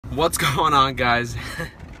What's going on, guys?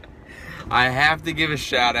 I have to give a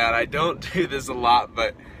shout out. I don't do this a lot,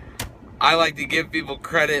 but I like to give people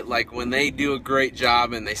credit, like when they do a great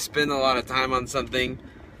job and they spend a lot of time on something.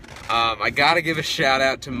 I gotta give a shout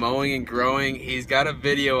out to Mowing and Growing. He's got a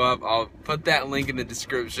video up. I'll put that link in the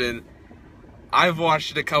description. I've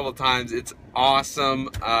watched it a couple times. It's awesome.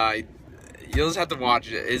 You'll just have to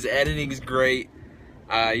watch it. His editing's great.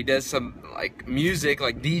 He does some like music,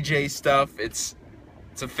 like DJ stuff. It's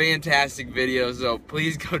a fantastic video, so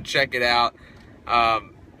please go check it out.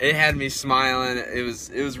 It had me smiling. It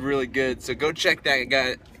was really good. So go check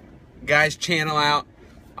that guy's channel out.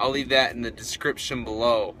 I'll leave that in the description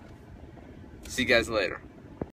below. See you guys later.